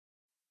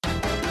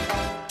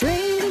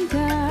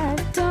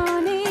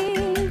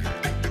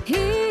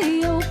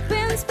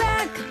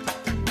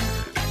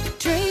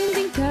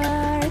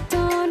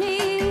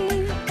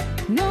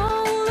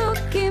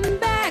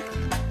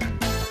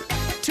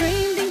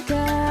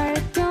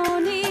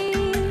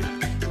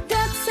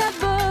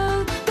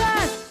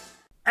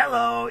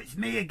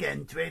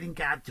again, Trading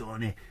Card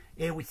Tony,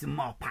 here with some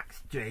more packs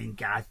of trading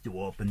cards to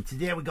open.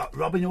 Today we got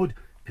Robin Hood,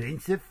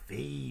 Prince of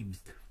Thieves,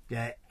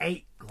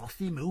 8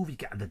 glossy movie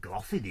cards. They're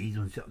glossy, these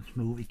ones,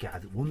 movie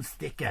cards, 1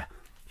 sticker.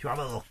 Shall we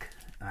have a look?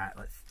 Alright,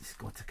 let's just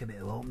go take a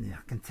bit of opening.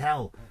 I can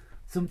tell,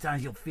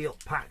 sometimes you'll feel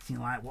packs and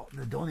you're like, what have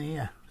they done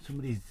here?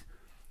 Somebody's,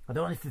 I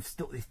don't know if they've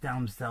stuck this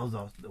down themselves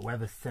or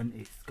whoever sent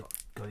it's got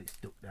it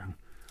stuck down.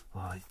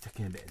 Oh, it's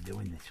taking a bit of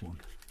doing, this one.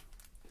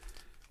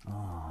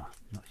 Oh,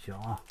 not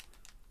sure.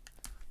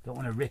 Don't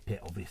want to rip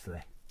it, obviously,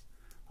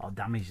 or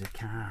damage the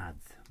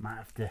cards. Might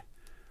have to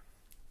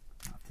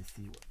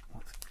see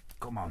what's.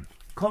 Come on,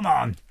 come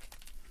on.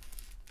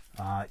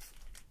 Oh,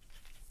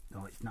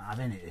 it's not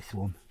having it, this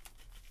one.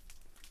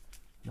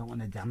 Don't want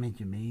to damage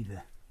them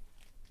either.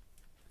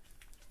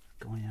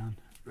 Going on.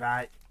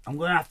 Right, I'm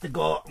gonna have to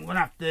go.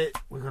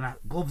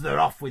 Gloves are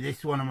off with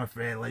this one, I'm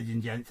afraid, ladies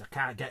and gents. I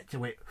can't get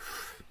to it.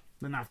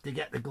 I'm gonna have to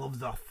get the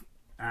gloves off.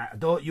 I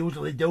don't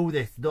usually do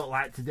this. Don't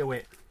like to do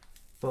it,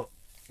 but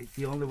it's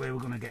the only way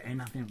we're gonna get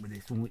in, I think, with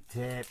this one, with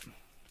tape.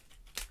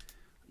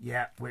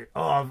 Yeah,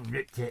 oh, I've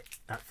ripped it.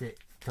 That's it.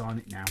 It's torn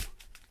it now.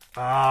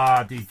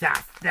 Oh,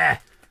 disaster!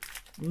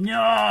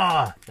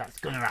 No, that's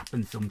gonna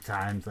happen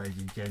sometimes, ladies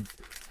and gents.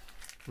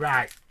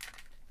 Right,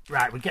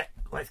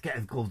 let's get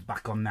his gloves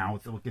back on now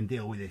so we can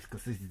deal with this,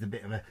 because this is a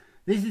bit of a.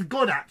 This is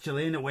good,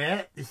 actually, in a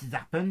way. This has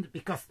happened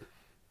because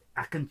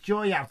I can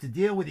show you how to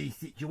deal with these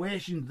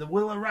situations. They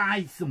will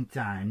arise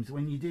sometimes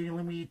when you're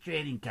dealing with your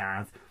trading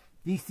cards.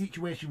 These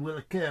situations will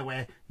occur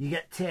where you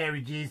get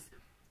tearages,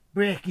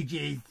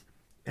 breakages,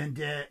 and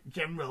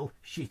general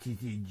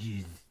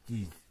shitages,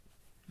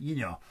 you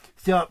know.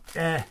 So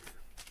let's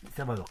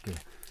have a look here.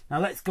 Now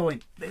let's go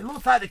in. It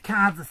looks like the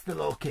cards are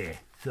still okay,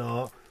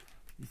 so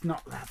it's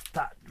not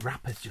that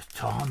wrapper's just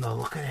torn though.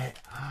 Look at it.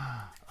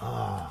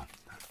 Oh,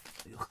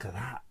 look at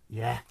that.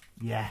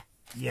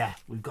 Yeah,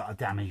 we've got a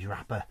damaged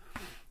wrapper.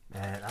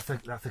 That's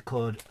a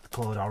code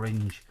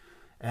orange.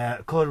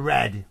 Code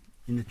red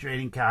in the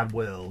trading card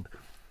world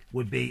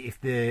would be if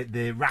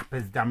the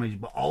wrapper's damaged,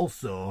 but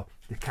also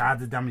the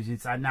cards are damaged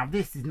inside. Now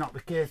this is not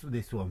the case with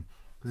this one,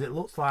 because it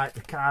looks like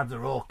the cards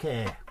are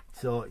okay,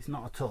 so it's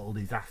not a total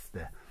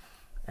disaster.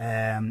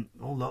 Oh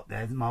look,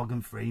 there's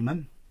Morgan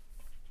Freeman,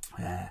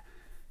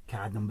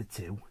 card number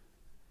 2.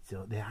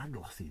 So they are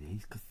glossy,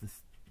 these, because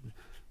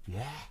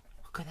yeah,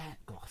 look at that,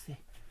 glossy.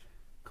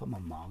 Come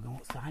on, Morgan,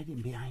 what's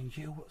hiding behind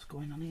you? What's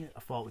going on here? I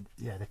thought,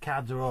 yeah, the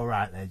cards are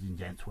alright, ladies and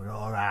gents. We're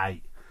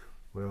alright.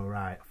 We're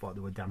alright. I thought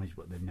they were damaged,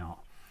 but they're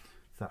not.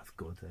 So that's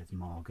good. There's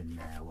Morgan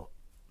there. Look.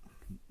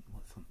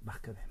 What's on the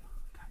back of him?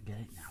 Can't get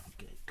it now.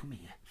 Get it. Come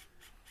here.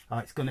 Oh,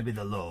 it's going to be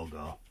the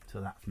logo.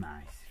 So that's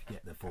nice. If you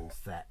get the full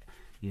set,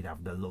 you'd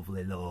have the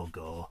lovely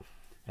logo.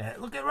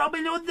 Look at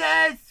Robin Hood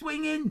there,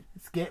 swinging.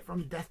 Escape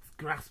from death's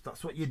grasp.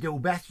 That's what you do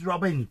best,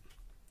 Robin.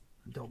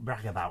 Don't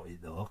brag about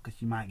it though,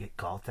 because you might get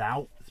caught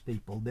out, as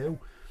people do.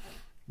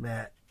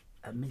 A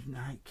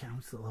Midnight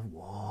Council of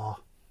War.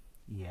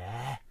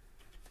 Yeah.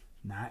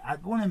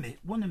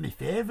 One of my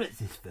favourites,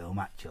 this film,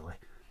 actually.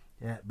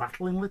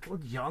 Battling Little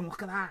John.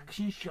 Look at that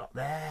action shot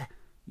there.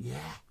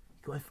 Yeah.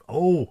 Going for,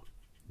 oh,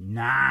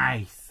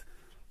 nice.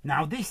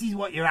 Now this is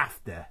what you're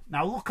after.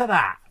 Now look at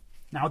that.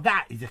 Now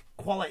that is a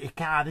quality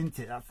card, isn't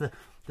it? That's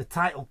the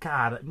title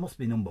card. It must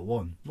be number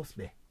 1. Must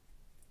be.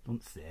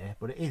 Don't say,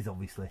 but it is,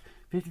 obviously.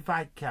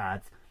 55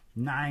 cards,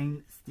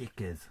 9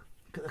 stickers.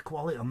 Look at the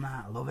quality on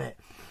that. I love it.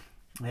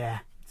 Yeah,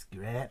 it's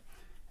great.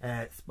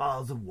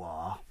 Spoils of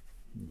War.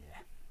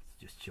 Yeah,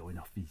 it's just showing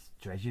off his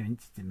treasure,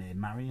 isn't it, to me,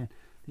 Marion?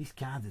 These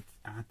cards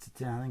are hard to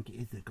tell. I think it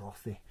is the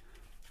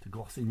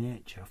glossy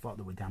nature. I thought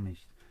they were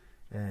damaged.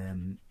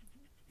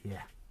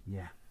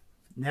 Yeah.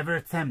 Never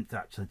attempt,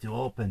 actually, to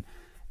open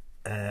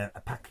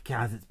a pack of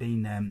cards that's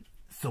been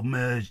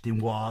submerged in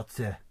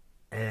water.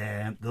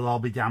 They'll all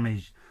be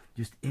damaged.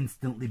 Just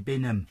instantly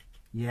bin them.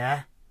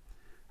 Yeah,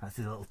 that's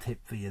a little tip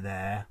for you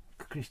there.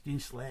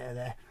 Christian Slater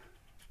there.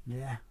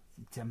 Yeah,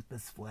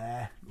 Tempest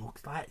Flare.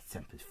 Looks like it's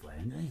Tempest Flare,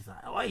 and he's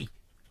like, oi,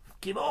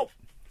 give up.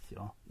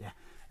 So yeah,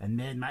 and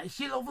Maid Marian. Is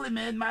she lovely,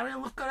 Maid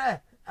Marian? Look at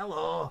her.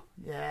 Hello.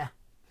 Yeah,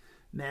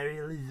 Mary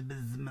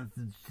Elizabeth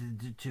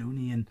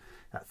Tunian.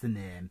 That's the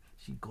name.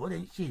 She's good,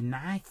 ain't she?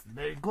 Nice,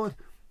 very good.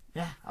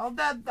 Yeah, I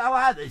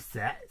like this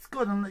set. It's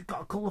good, and it's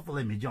got a colourful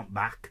image on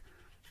back.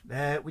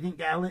 We didn't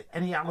get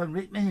any Alan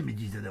Rickman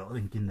images, I don't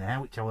think, in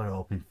there, which I were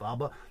hoping for.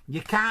 But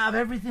you can't have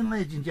everything,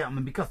 ladies and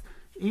gentlemen, because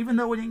even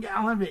though we didn't get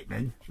Alan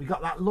Rickman, we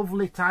got that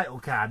lovely title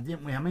card,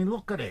 didn't we? I mean,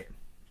 look at it.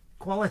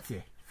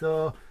 Quality.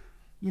 So,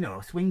 you know,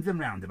 swings and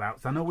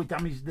roundabouts. I know we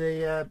damaged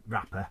the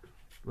wrapper.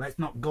 Let's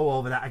not go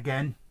over that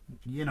again.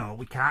 You know,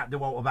 we can't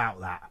do all about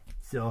that.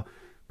 So,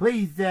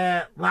 please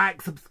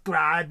like,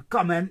 subscribe,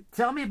 comment.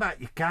 Tell me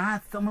about your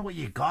cards. Tell me what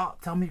you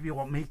got. Tell me if you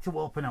want me to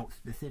open out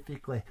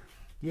specifically.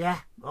 Yeah,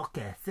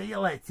 okay. See you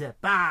later.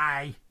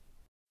 Bye.